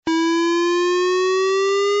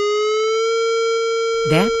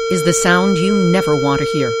That is the sound you never want to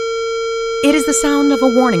hear. It is the sound of a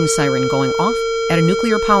warning siren going off at a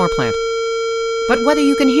nuclear power plant. But whether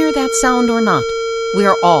you can hear that sound or not, we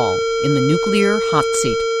are all in the nuclear hot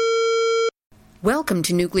seat. Welcome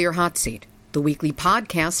to Nuclear Hot Seat, the weekly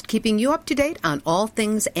podcast keeping you up to date on all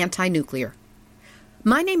things anti-nuclear.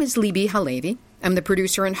 My name is Libbe HaLevy. I'm the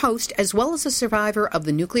producer and host, as well as a survivor of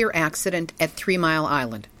the nuclear accident at 3 Mile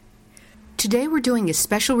Island. Today we're doing a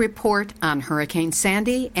special report on Hurricane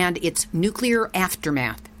Sandy and its nuclear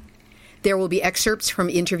aftermath. There will be excerpts from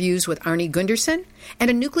interviews with Arnie Gundersen and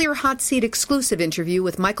a Nuclear Hot Seat exclusive interview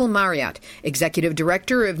with Michael Marriott, Executive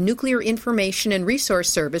Director of Nuclear Information and Resource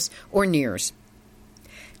Service, or NIRS.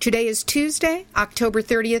 Today is Tuesday, October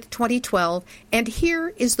 30th, 2012, and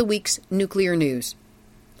here is the week's nuclear news.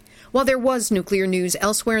 While there was nuclear news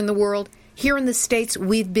elsewhere in the world, here in the States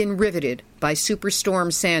we've been riveted by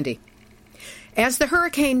Superstorm Sandy. As the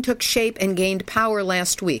hurricane took shape and gained power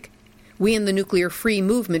last week, we in the nuclear-free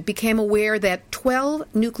movement became aware that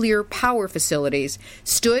 12 nuclear power facilities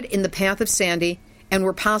stood in the path of Sandy and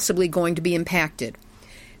were possibly going to be impacted.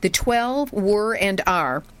 The 12 were and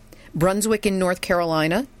are Brunswick in North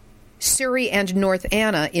Carolina, Surry and North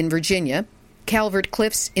Anna in Virginia, Calvert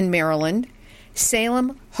Cliffs in Maryland,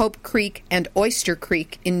 Salem, Hope Creek, and Oyster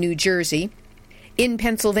Creek in New Jersey, in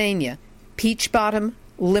Pennsylvania, Peach Bottom,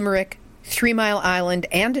 Limerick, 3 Mile Island,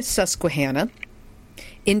 and Susquehanna,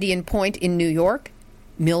 Indian Point in New York,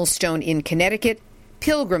 Millstone in Connecticut,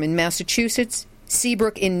 Pilgrim in Massachusetts,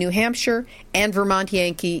 Seabrook in New Hampshire, and Vermont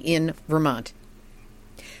Yankee in Vermont.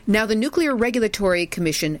 Now, the Nuclear Regulatory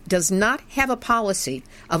Commission does not have a policy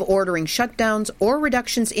of ordering shutdowns or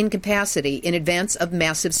reductions in capacity in advance of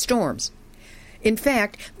massive storms. In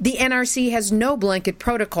fact, the NRC has no blanket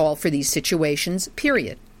protocol for these situations,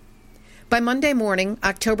 period. By Monday morning,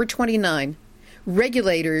 October 29,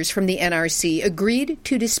 regulators from the NRC agreed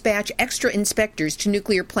to dispatch extra inspectors to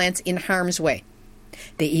nuclear plants in harm's way.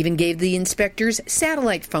 They even gave the inspectors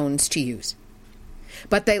satellite phones to use.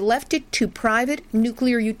 But they left it to private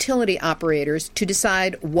nuclear utility operators to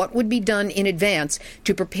decide what would be done in advance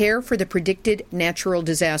to prepare for the predicted natural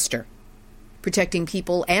disaster. Protecting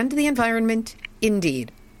people and the environment,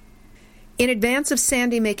 indeed. In advance of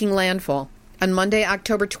Sandy making landfall, on Monday,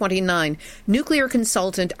 October 29, nuclear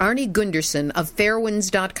consultant Arnie Gundersen of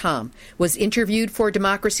Fairewinds.com was interviewed for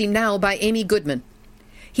Democracy Now! By Amy Goodman.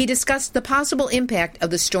 He discussed the possible impact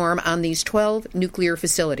of the storm on these 12 nuclear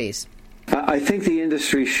facilities. I think the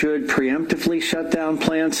industry should preemptively shut down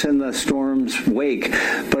plants in the storm's wake,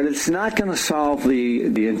 but it's not going to solve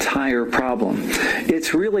the entire problem.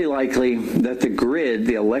 It's really likely that the grid,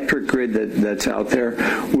 the electric grid that's out there,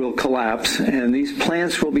 will collapse, and these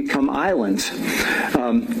plants will become islands,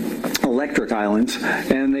 electric islands,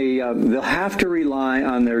 and they'll have to rely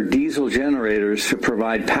on their diesel generators to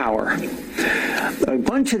provide power. A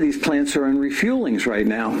bunch of these plants are in refuelings right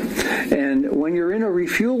now, and when you're in a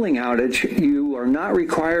refueling outage, you are not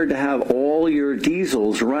required to have all your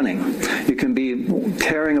diesels running. You can be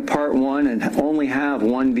tearing apart one and only have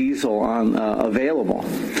one diesel available.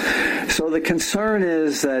 So the concern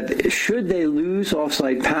is that should they lose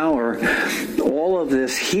offsite power, all of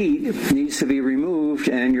this heat needs to be removed,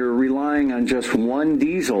 and you're relying on just one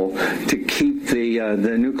diesel to keep the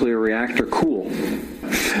nuclear reactor cool.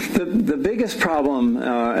 The biggest problem,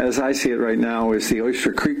 as I see it right now, is the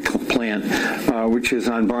Oyster Creek plant, which is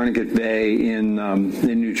on Barnegat Bay in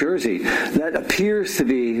New Jersey. That appears to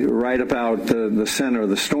be right about the center of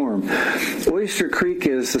the storm. Oyster Creek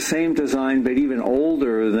is the same design, but even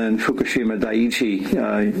older than Fukushima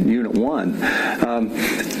Daiichi Unit 1.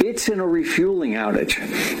 It's in a refueling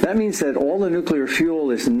outage. That means that all the nuclear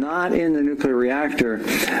fuel is not in the nuclear reactor,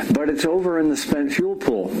 but it's over in the spent fuel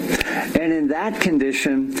pool. And in that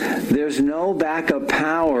condition, there's no backup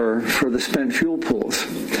power for the spent fuel pools.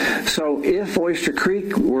 So if Oyster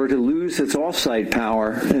Creek were to lose its offsite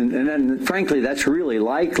power, and then frankly that's really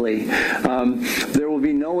likely, there will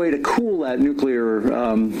be no way to cool that nuclear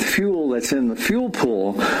fuel that's in the fuel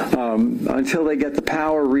pool until they get the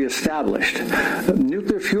power reestablished.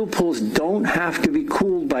 Nuclear fuel pools don't have to be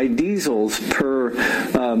cooled by diesels per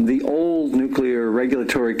the old Nuclear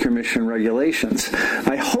Regulatory Commission regulations.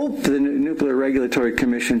 I hope the Nuclear Regulatory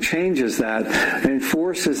Commission changes that and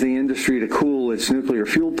forces the industry to cool its nuclear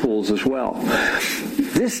fuel pools as well.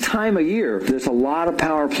 This time of year, there's a lot of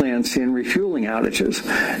power plants in refueling outages,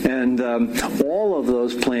 and all of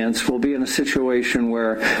those plants will be in a situation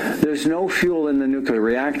where there's no fuel in the nuclear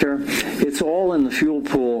reactor. It's all in the fuel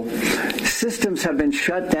pool. systems have been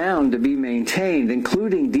shut down to be maintained,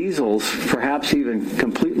 including diesels, perhaps even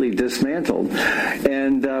completely dismantled.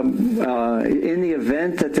 And in the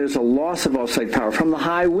event that there's a loss of off-site power from the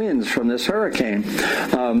high winds from this hurricane,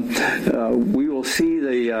 we will see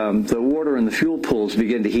the water in the fuel pools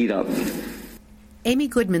begin to heat up. Amy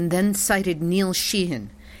Goodman then cited Neil Sheehan,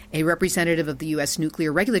 a representative of the U.S.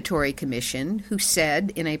 Nuclear Regulatory Commission, who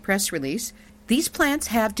said in a press release, "These plants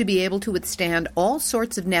have to be able to withstand all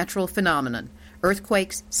sorts of natural phenomenon,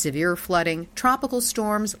 earthquakes, severe flooding, tropical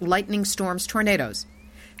storms, lightning storms, tornadoes.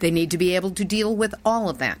 They need to be able to deal with all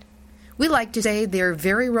of that. We like to say they're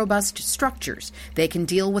very robust structures. They can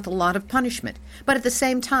deal with a lot of punishment, but at the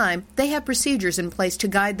same time, they have procedures in place to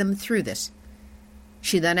guide them through this."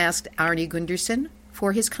 She then asked Arnie Gundersen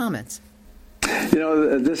for his comments. You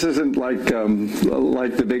know, this isn't like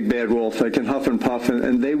the big bad wolf. They can huff and puff,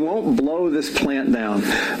 and they won't blow this plant down,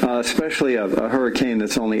 especially a hurricane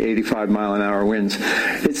that's only 85-mile-an-hour winds.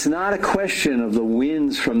 It's not a question of the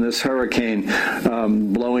winds from this hurricane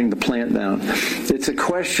blowing the plant down. It's a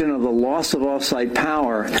question of the loss of off-site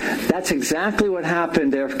power. That's exactly what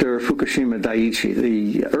happened after Fukushima Daiichi.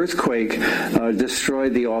 The earthquake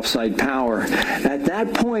destroyed the off-site power. At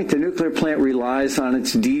that point, the nuclear plant relies on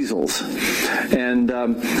its diesels. And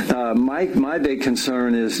my big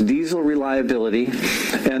concern is diesel reliability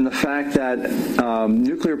and the fact that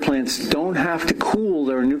nuclear plants don't have to cool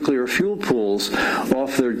their nuclear fuel pools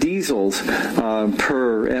off their diesels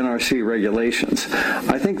per NRC regulations.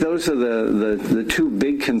 I think those are the two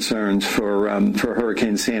big concerns for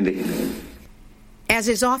Hurricane Sandy. As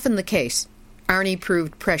is often the case, Arnie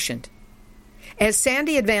proved prescient. As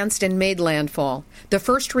Sandy advanced and made landfall, the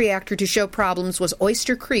first reactor to show problems was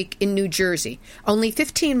Oyster Creek in New Jersey, only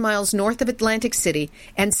 15 miles north of Atlantic City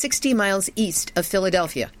and 60 miles east of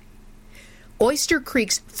Philadelphia. Oyster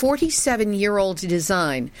Creek's 47-year-old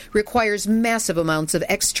design requires massive amounts of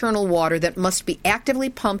external water that must be actively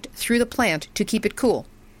pumped through the plant to keep it cool.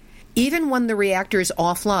 Even when the reactor is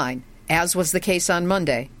offline, as was the case on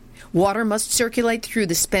Monday, water must circulate through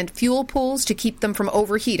the spent fuel pools to keep them from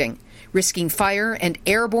overheating, risking fire and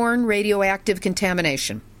airborne radioactive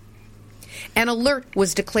contamination. An alert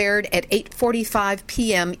was declared at 8:45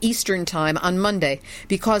 p.m. Eastern Time on Monday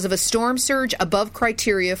because of a storm surge above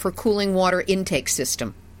criteria for cooling water intake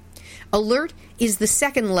system. Alert is the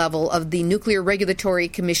second level of the Nuclear Regulatory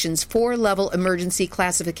Commission's 4-level emergency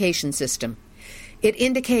classification system. It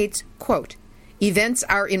indicates, quote, "Events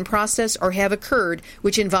are in process or have occurred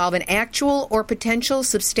which involve an actual or potential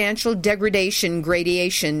substantial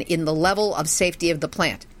gradation in the level of safety of the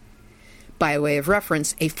plant." By way of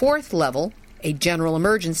reference, a 4th level, a general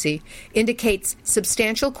emergency, indicates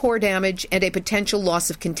substantial core damage and a potential loss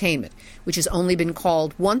of containment, which has only been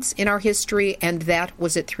called once in our history, and that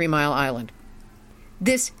was at 3 Mile Island.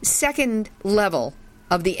 This second level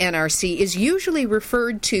of the NRC is usually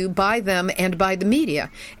referred to by them and by the media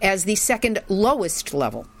as the second lowest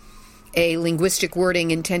level, a linguistic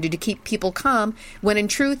wording intended to keep people calm when in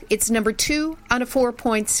truth it's number 2 on a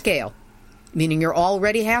 4-point scale, meaning you're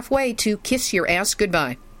already halfway to kiss your ass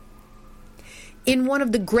goodbye. In one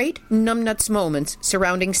of the great numbnuts moments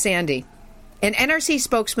surrounding Sandy, an NRC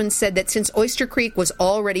spokesman said that since Oyster Creek was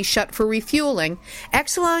already shut for refueling,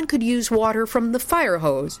 Exelon could use water from the fire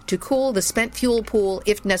hose to cool the spent fuel pool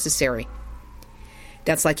if necessary.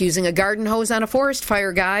 That's like using a garden hose on a forest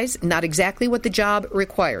fire, guys, not exactly what the job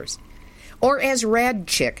requires. Or as Rad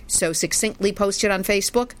Chick so succinctly posted on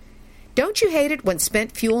Facebook, "Don't you hate it when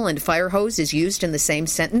spent fuel and fire hose is used in the same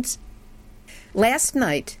sentence?" Last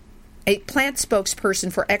night, a plant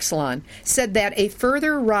spokesperson for Exelon said that a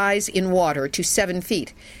further rise in water to 7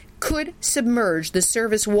 feet could submerge the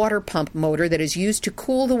service water pump motor that is used to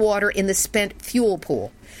cool the water in the spent fuel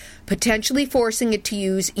pool, potentially forcing it to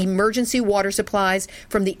use emergency water supplies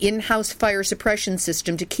from the in-house fire suppression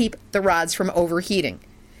system to keep the rods from overheating.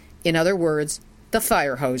 In other words, the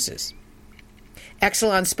fire hoses.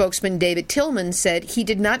 Exelon spokesman David Tillman said he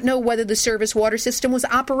did not know whether the service water system was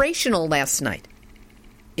operational last night.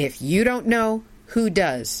 If you don't know, who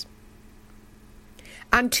does?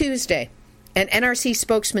 On Tuesday, an NRC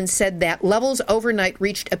spokesman said that levels overnight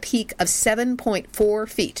reached a peak of 7.4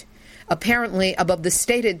 feet, apparently above the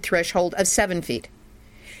stated threshold of 7 feet.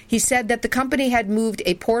 He said that the company had moved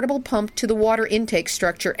a portable pump to the water intake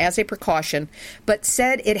structure as a precaution, but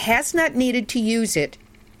said it has not needed to use it,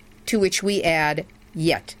 to which we add,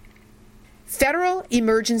 yet. Federal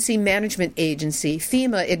Emergency Management Agency,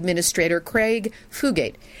 FEMA Administrator Craig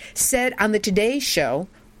Fugate, said on the Today Show,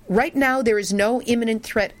 "Right now there is no imminent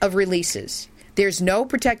threat of releases. There's no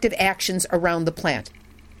protective actions around the plant."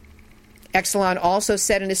 Exelon also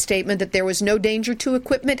said in a statement that there was no danger to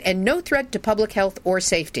equipment and no threat to public health or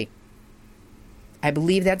safety. I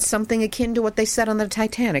believe that's something akin to what they said on the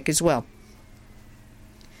Titanic as well.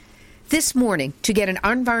 This morning, to get an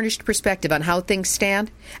unvarnished perspective on how things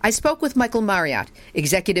stand, I spoke with Michael Marriott,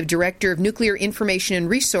 Executive Director of Nuclear Information and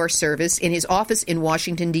Resource Service, in his office in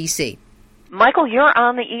Washington, D.C. Michael, you're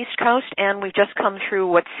on the East Coast, and we've just come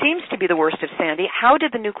through what seems to be the worst of Sandy. How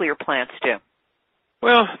did the nuclear plants do?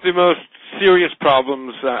 Well, the most serious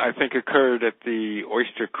problems, I think, occurred at the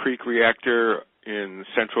Oyster Creek reactor in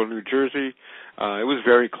central New Jersey. It was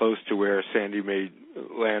very close to where Sandy made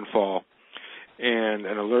landfall, and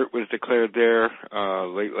an alert was declared there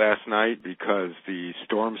late last night because the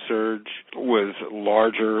storm surge was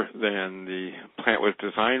larger than the plant was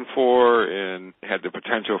designed for and had the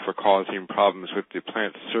potential for causing problems with the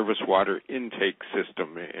plant's service water intake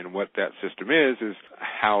system. And what that system is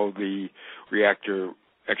how the reactor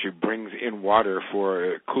actually brings in water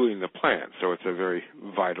for cooling the plant. So it's a very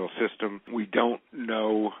vital system. We don't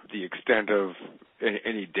know the extent of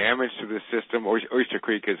any damage to this system. Oyster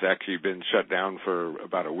Creek has actually been shut down for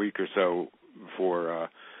about a week or so for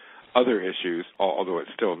other issues, although it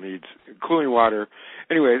still needs cooling water.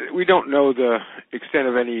 Anyway, we don't know the extent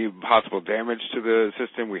of any possible damage to the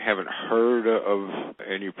system. We haven't heard of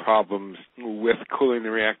any problems with cooling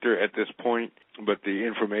the reactor at this point, but the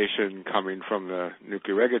information coming from the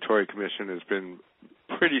Nuclear Regulatory Commission has been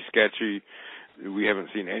pretty sketchy. We haven't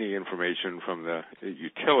seen any information from the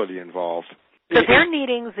utility involved. So they're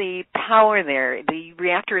needing the power there. The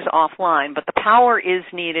reactor is offline, but the power is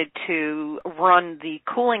needed to run the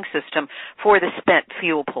cooling system for the spent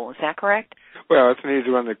fuel pool. Is that correct? Well, it's needed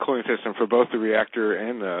to run the cooling system for both the reactor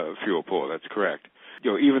and the fuel pool. That's correct.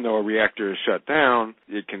 Even though a reactor is shut down,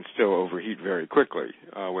 it can still overheat very quickly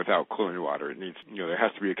without cooling water. It needs, there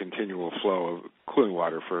has to be a continual flow of cooling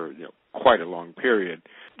water for quite a long period.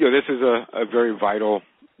 This is a very vital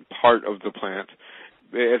part of the plant.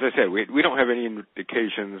 As I said, we don't have any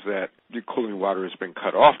indications that the cooling water has been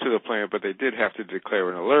cut off to the plant, but they did have to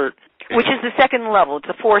declare an alert. Which is the second level. It's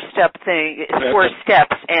a four-step thing. It's 4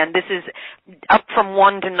 steps, and this is up from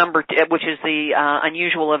 1 to number 2, which is the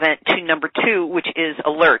unusual event, to number 2, which is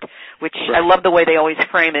alert, which right. I love the way they always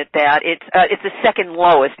frame it, that it's the second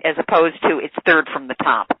lowest as opposed to it's third from the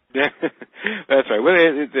top. That's right. Well,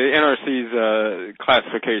 the NRC's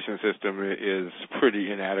classification system is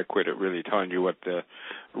pretty inadequate at really telling you what the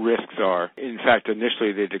risks are. In fact,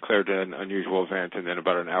 initially they declared an unusual event, and then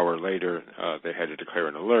about an hour later they had to declare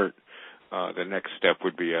an alert. The next step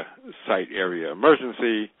would be a site area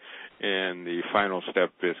emergency, and the final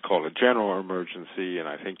step is called a general emergency, and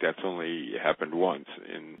I think that's only happened once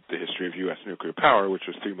in the history of U.S. nuclear power, which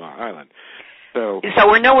was 3 Mile Island. So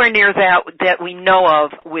we're nowhere near that we know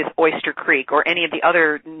of with Oyster Creek or any of the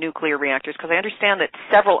other nuclear reactors, because I understand that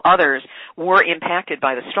several others were impacted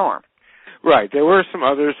by the storm. Right. There were some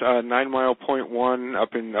others. 9 Mile Point 1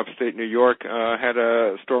 up in upstate New York had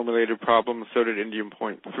a storm-related problem. So did Indian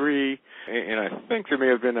Point 3. And I think there may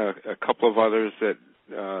have been a couple of others that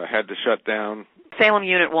had to shut down. Salem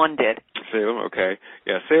Unit 1 did. Salem, okay.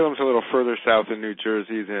 Yeah, Salem's a little further south in New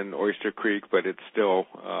Jersey than Oyster Creek, but it's still...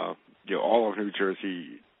 all of New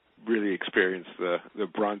Jersey really experienced the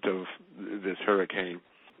brunt of this hurricane.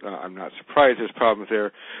 I'm not surprised there's problems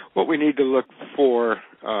there. What we need to look for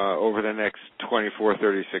over the next 24,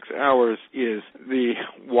 36 hours is the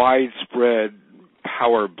widespread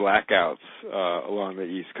power blackouts along the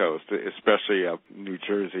East Coast, especially up New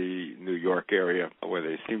Jersey, New York area, where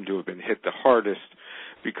they seem to have been hit the hardest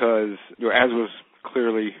because, as was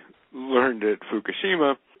clearly learned at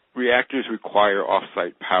Fukushima, reactors require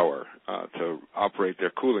off-site power to operate their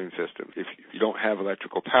cooling system. If you don't have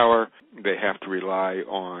electrical power, they have to rely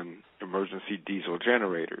on emergency diesel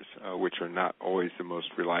generators, which are not always the most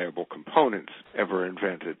reliable components ever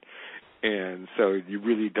invented. And so you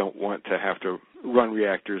really don't want to have to run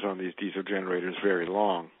reactors on these diesel generators very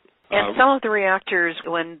long. And some of the reactors,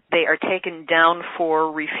 when they are taken down for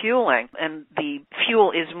refueling and the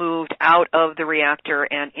fuel is moved out of the reactor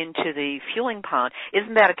and into the fueling pond,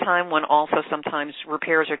 isn't that a time when also sometimes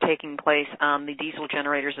repairs are taking place on the diesel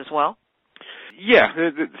generators as well? Yeah,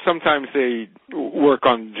 sometimes they work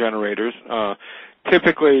on generators.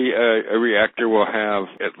 Typically, a reactor will have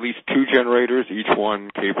at least 2 generators, each one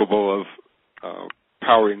capable of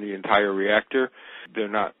powering the entire reactor. They're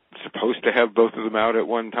not supposed to have both of them out at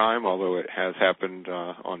one time, although it has happened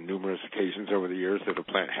on numerous occasions over the years that a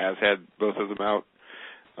plant has had both of them out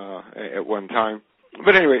at one time.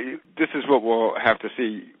 But anyway, this is what we'll have to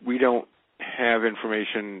see. We don't have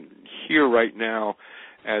information here right now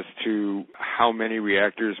as to how many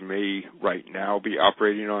reactors may right now be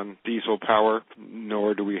operating on diesel power,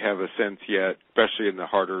 nor do we have a sense yet, especially in the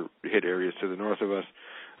harder hit areas to the north of us,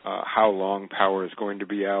 how long power is going to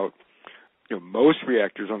be out. Most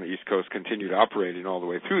reactors on the East Coast continued operating all the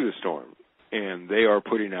way through the storm, and they are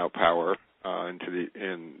putting out power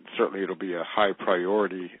and certainly it'll be a high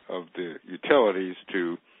priority of the utilities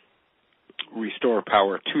to restore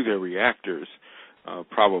power to their reactors,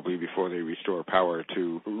 probably before they restore power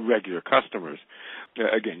to regular customers.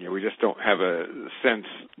 Again, we just don't have a sense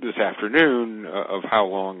this afternoon of how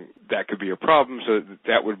long that could be a problem, so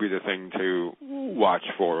that would be the thing to watch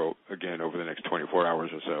for, again, over the next 24 hours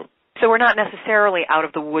or so. So we're not necessarily out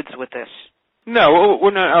of the woods with this? No,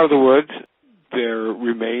 we're not out of the woods. There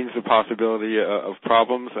remains the possibility of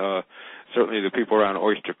problems. Certainly the people around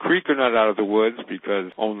Oyster Creek are not out of the woods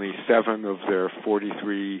because only 7 of their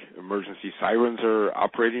 43 emergency sirens are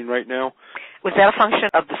operating right now. Was that a function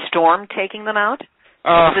of the storm taking them out?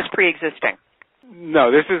 Or was this pre-existing?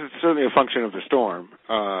 No, this is certainly a function of the storm.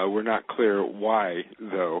 We're not clear why,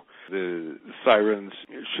 though. The sirens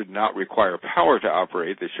should not require power to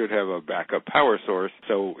operate. They should have a backup power source,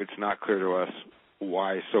 so it's not clear to us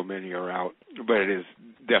why so many are out, but it is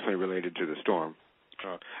definitely related to the storm.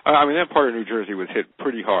 That part of New Jersey was hit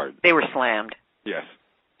pretty hard. They were slammed. Yes.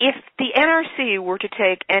 If the NRC were to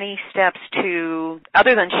take any steps to,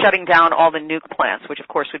 other than shutting down all the nuke plants, which of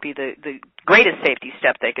course would be the greatest safety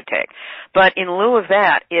step they could take, but in lieu of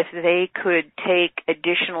that, if they could take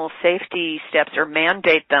additional safety steps or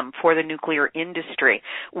mandate them for the nuclear industry,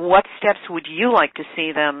 what steps would you like to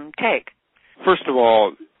see them take? First of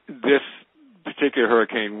all, this particular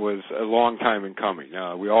hurricane was a long time in coming.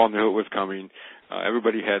 We all knew it was coming.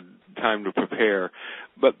 Everybody had time to prepare.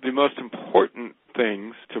 But the most important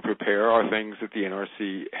things to prepare are things that the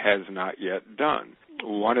NRC has not yet done.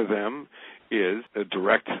 One of them is a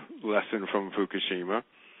direct lesson from Fukushima,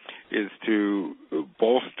 is to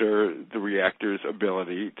bolster the reactor's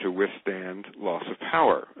ability to withstand loss of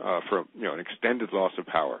power, for an extended loss of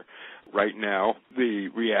power. Right now, the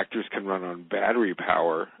reactors can run on battery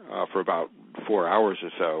power for about 4 hours or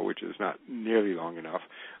so, which is not nearly long enough,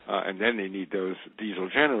 and then they need those diesel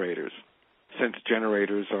generators. Since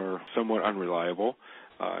generators are somewhat unreliable,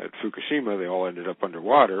 at Fukushima they all ended up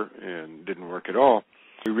underwater and didn't work at all.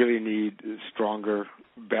 We really need stronger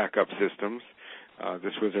backup systems.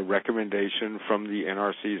 This was a recommendation from the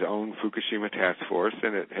NRC's own Fukushima task force,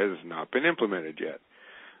 and it has not been implemented yet.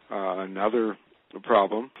 Another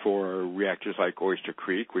problem for reactors like Oyster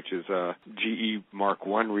Creek, which is a GE Mark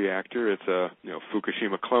I reactor. It's a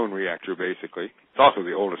Fukushima clone reactor, basically. It's also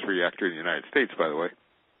the oldest reactor in the United States, by the way.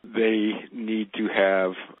 They need to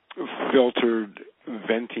have filtered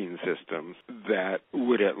venting systems that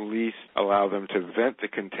would at least allow them to vent the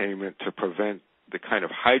containment to prevent the kind of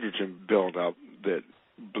hydrogen buildup that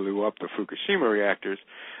blew up the Fukushima reactors.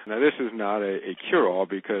 Now, this is not a cure-all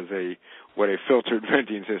because what a filtered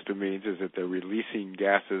venting system means is that they're releasing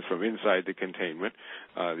gases from inside the containment.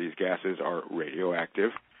 These gases are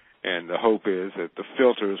radioactive, and the hope is that the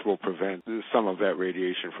filters will prevent some of that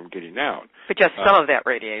radiation from getting out. But just some of that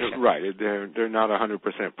radiation. Right. They're not 100%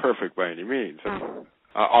 perfect by any means.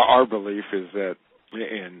 Our belief is that,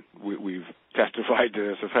 and we've testified to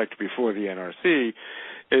this effect before the NRC,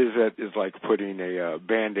 is like putting a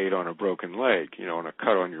Band-Aid on a broken leg, on a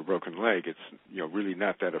cut on your broken leg. It's really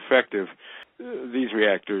not that effective. These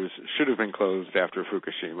reactors should have been closed after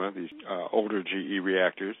Fukushima, these older GE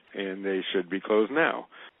reactors, and they should be closed now.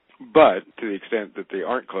 But to the extent that they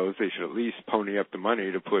aren't closed, they should at least pony up the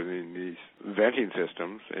money to put in these venting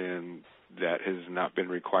systems, and that has not been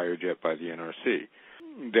required yet by the NRC.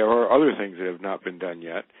 There are other things that have not been done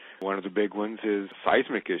yet. One of the big ones is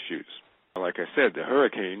seismic issues. Like I said, the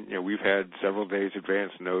hurricane, we've had several days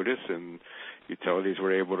advance notice, and utilities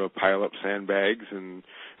were able to pile up sandbags and,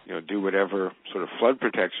 do whatever sort of flood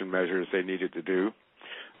protection measures they needed to do.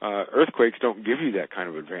 Earthquakes don't give you that kind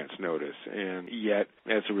of advance notice, and yet,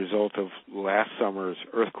 as a result of last summer's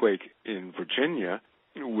earthquake in Virginia,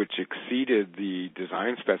 which exceeded the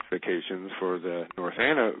design specifications for the North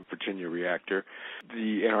Anna Virginia reactor,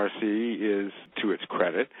 the NRC is, to its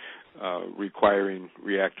credit, requiring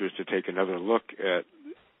reactors to take another look at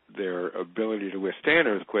their ability to withstand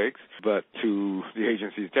earthquakes, but to the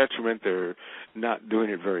agency's detriment, they're not doing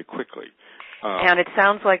it very quickly. And it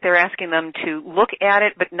sounds like they're asking them to look at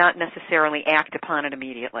it, but not necessarily act upon it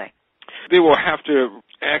immediately. They will have to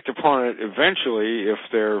act upon it eventually if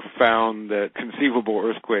they're found that conceivable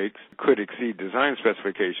earthquakes could exceed design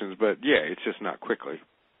specifications, but it's just not quickly.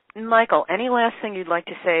 Michael, any last thing you'd like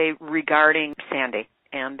to say regarding Sandy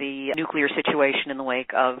and the nuclear situation in the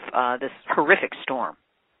wake of this horrific storm?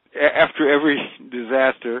 after every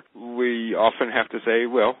disaster, we often have to say,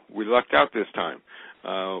 well, we lucked out this time.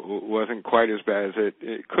 Wasn't quite as bad as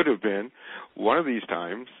it could have been. One of these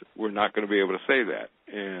times, we're not going to be able to say that.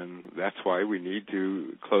 And that's why we need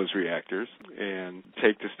to close reactors and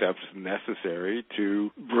take the steps necessary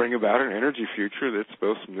to bring about an energy future that's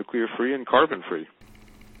both nuclear-free and carbon-free.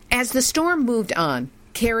 As the storm moved on,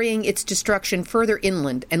 carrying its destruction further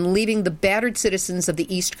inland and leaving the battered citizens of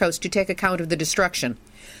the East Coast to take account of the destruction,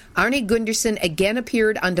 Arnie Gundersen again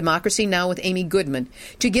appeared on Democracy Now! With Amy Goodman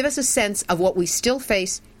to give us a sense of what we still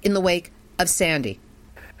face in the wake of Sandy.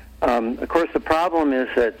 Of course, the problem is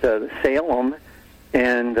that Salem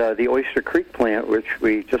and the Oyster Creek plant, which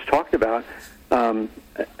we just talked about,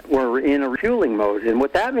 were in a refueling mode. And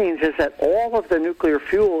what that means is that all of the nuclear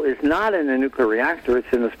fuel is not in a nuclear reactor,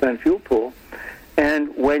 it's in the spent fuel pool.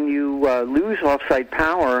 And when you lose off-site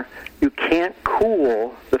power, you can't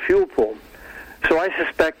cool the fuel pool. So I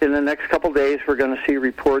suspect in the next couple of days we're going to see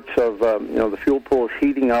reports of the fuel pool is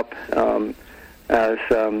heating up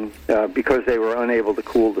because they were unable to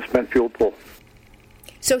cool the spent fuel pool.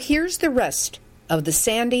 So here's the rest of the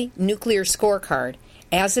Sandy nuclear scorecard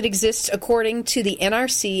as it exists according to the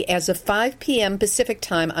NRC as of 5 p.m. Pacific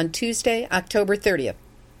time on Tuesday, October 30th.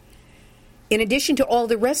 In addition to all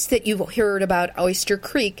the rest that you've heard about Oyster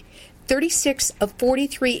Creek, 36 of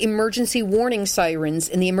 43 emergency warning sirens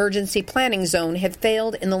in the emergency planning zone have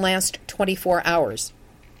failed in the last 24 hours.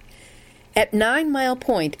 At 9 Mile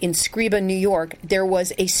Point in Scriba, New York, there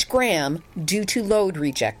was a scram due to load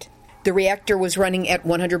reject. The reactor was running at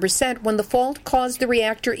 100% when the fault caused the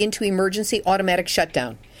reactor into emergency automatic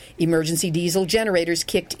shutdown. Emergency diesel generators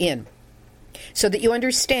kicked in. So that you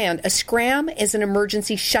understand, a scram is an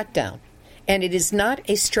emergency shutdown, and it is not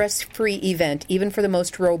a stress-free event, even for the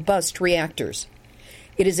most robust reactors.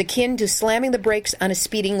 It is akin to slamming the brakes on a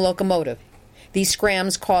speeding locomotive. These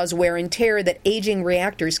scrams cause wear and tear that aging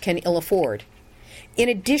reactors can ill afford. In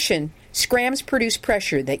addition, scrams produce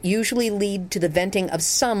pressure that usually lead to the venting of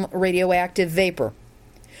some radioactive vapor.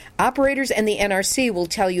 Operators and the NRC will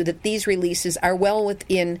tell you that these releases are well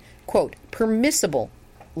within, quote, permissible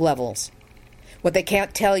levels. What they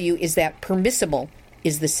can't tell you is that permissible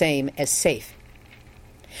is the same as safe.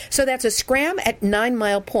 So that's a scram at 9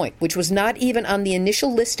 Mile Point, which was not even on the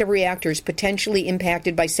initial list of reactors potentially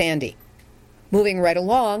impacted by Sandy. Moving right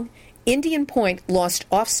along, Indian Point lost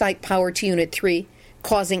off-site power to Unit 3,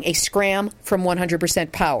 causing a scram from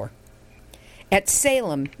 100% power. At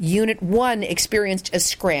Salem, Unit 1 experienced a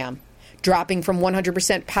scram, dropping from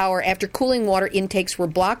 100% power after cooling water intakes were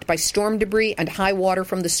blocked by storm debris and high water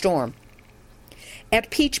from the storm. At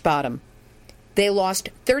Peach Bottom, they lost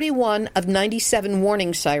 31 of 97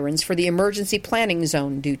 warning sirens for the emergency planning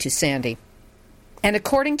zone due to Sandy. And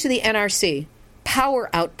according to the NRC, power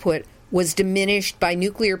output was diminished by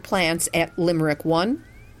nuclear plants at Limerick 1,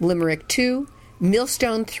 Limerick 2,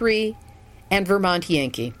 Millstone 3, and Vermont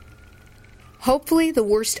Yankee. Hopefully the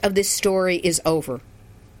worst of this story is over.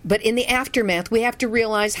 But in the aftermath, we have to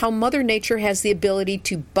realize how Mother Nature has the ability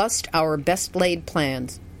to bust our best-laid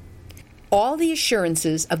plans. All the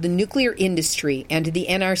assurances of the nuclear industry and the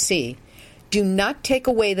NRC do not take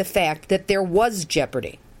away the fact that there was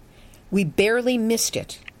jeopardy. We barely missed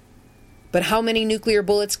it. But how many nuclear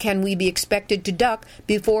bullets can we be expected to duck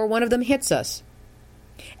before one of them hits us?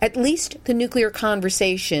 At least the nuclear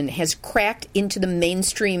conversation has cracked into the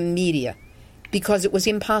mainstream media because it was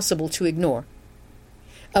impossible to ignore.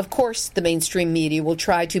 Of course, the mainstream media will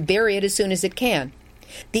try to bury it as soon as it can.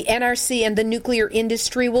 The NRC and the nuclear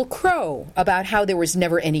industry will crow about how there was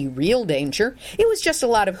never any real danger. It was just a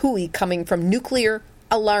lot of hooey coming from nuclear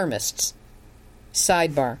alarmists.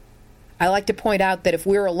 Sidebar. I like to point out that if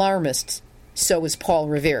we're alarmists, so is Paul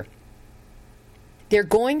Revere. They're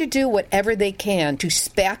going to do whatever they can to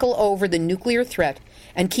spackle over the nuclear threat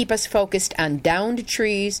and keep us focused on downed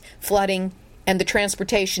trees, flooding, and the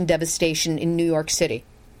transportation devastation in New York City.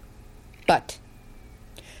 But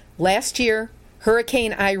last year,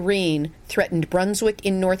 Hurricane Irene threatened Brunswick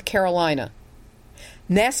in North Carolina.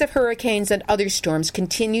 Massive hurricanes and other storms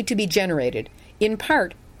continue to be generated, in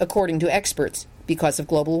part, according to experts, because of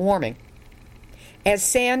global warming. As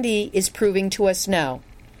Sandy is proving to us now,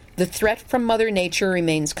 the threat from Mother Nature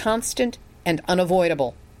remains constant and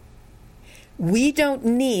unavoidable. We don't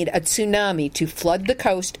need a tsunami to flood the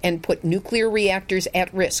coast and put nuclear reactors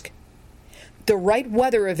at risk. The right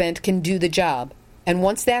weather event can do the job, and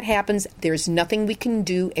once that happens, there's nothing we can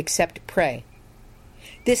do except pray.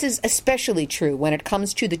 This is especially true when it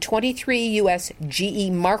comes to the 23 U.S.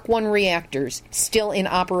 GE Mark I reactors still in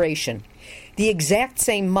operation, the exact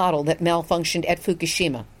same model that malfunctioned at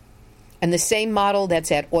Fukushima, and the same model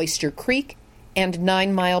that's at Oyster Creek and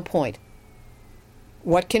 9 Mile Point.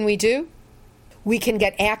 What can we do? We can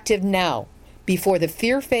get active now, before the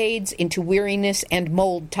fear fades into weariness and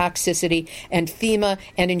mold toxicity and FEMA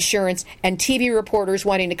and insurance and TV reporters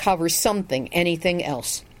wanting to cover something, anything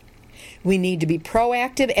else. We need to be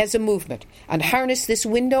proactive as a movement and harness this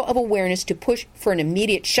window of awareness to push for an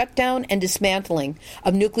immediate shutdown and dismantling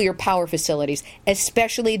of nuclear power facilities,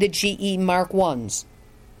 especially the GE Mark Is.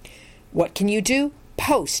 What can you do?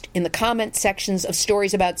 Post in the comment sections of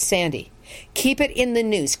stories about Sandy. Keep it in the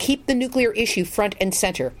news. Keep the nuclear issue front and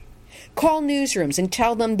center. Call newsrooms and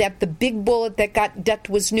tell them that the big bullet that got ducked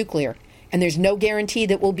was nuclear, and there's no guarantee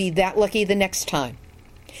that we'll be that lucky the next time.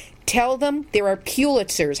 Tell them there are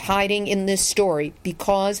Pulitzers hiding in this story,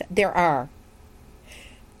 because there are.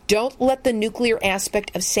 Don't let the nuclear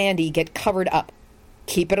aspect of Sandy get covered up.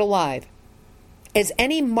 Keep it alive. As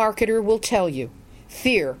any marketer will tell you,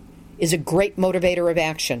 fear is a great motivator of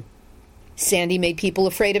action. Sandy made people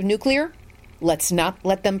afraid of nuclear. Let's not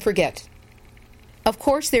let them forget. Of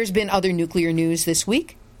course, there's been other nuclear news this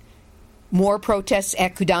week. More protests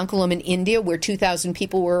at Kudankulam in India, where 2,000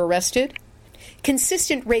 people were arrested.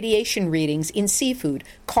 Consistent radiation readings in seafood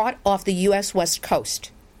caught off the U.S. West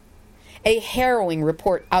Coast. A harrowing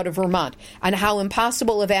report out of Vermont on how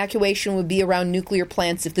impossible evacuation would be around nuclear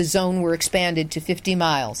plants if the zone were expanded to 50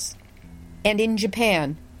 miles. And in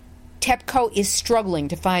Japan, TEPCO is struggling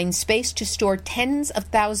to find space to store tens of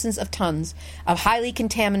thousands of tons of highly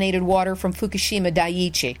contaminated water from Fukushima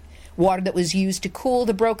Daiichi, water that was used to cool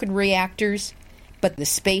the broken reactors, but the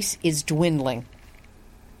space is dwindling.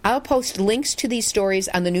 I'll post links to these stories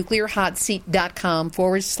on the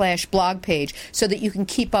nuclearhotseat.com/blog page so that you can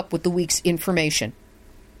keep up with the week's information.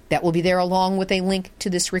 That will be there along with a link to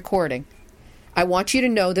this recording. I want you to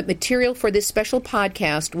know that material for this special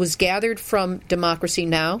podcast was gathered from Democracy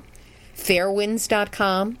Now!,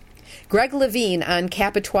 Fairwinds.com, Greg Levine on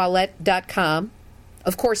Capitoilette.com,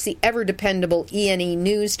 of course the ever-dependable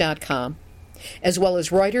ENEnews.com, as well as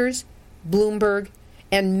Reuters, Bloomberg,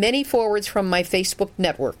 and many forwards from my Facebook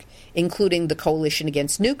network, including the Coalition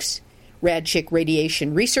Against Nukes, Radchick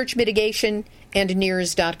Radiation Research Mitigation, and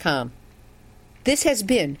NEARS.com. This has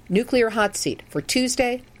been Nuclear Hot Seat for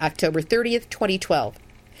Tuesday, October 30th, 2012.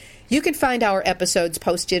 You can find our episodes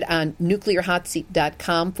posted on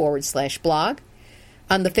nuclearhotseat.com/blog,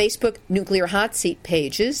 on the Facebook Nuclear Hot Seat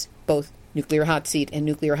pages, both Nuclear Hot Seat and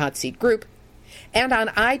Nuclear Hot Seat Group, and on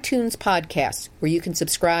iTunes podcasts, where you can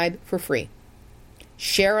subscribe for free.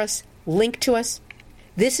 Share us, link to us.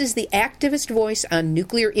 This is the activist voice on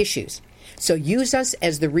nuclear issues, so use us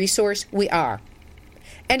as the resource we are.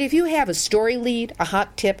 And if you have a story lead, a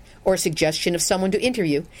hot tip, or a suggestion of someone to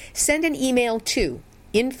interview, send an email to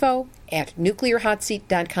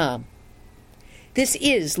info@nuclearhotseat.com. This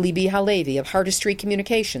is Libbe HaLevy of Heartistry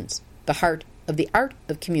Communications, the heart of the art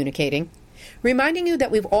of communicating, reminding you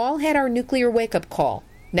that we've all had our nuclear wake-up call.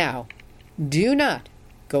 Now, do not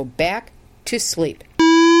go back to sleep.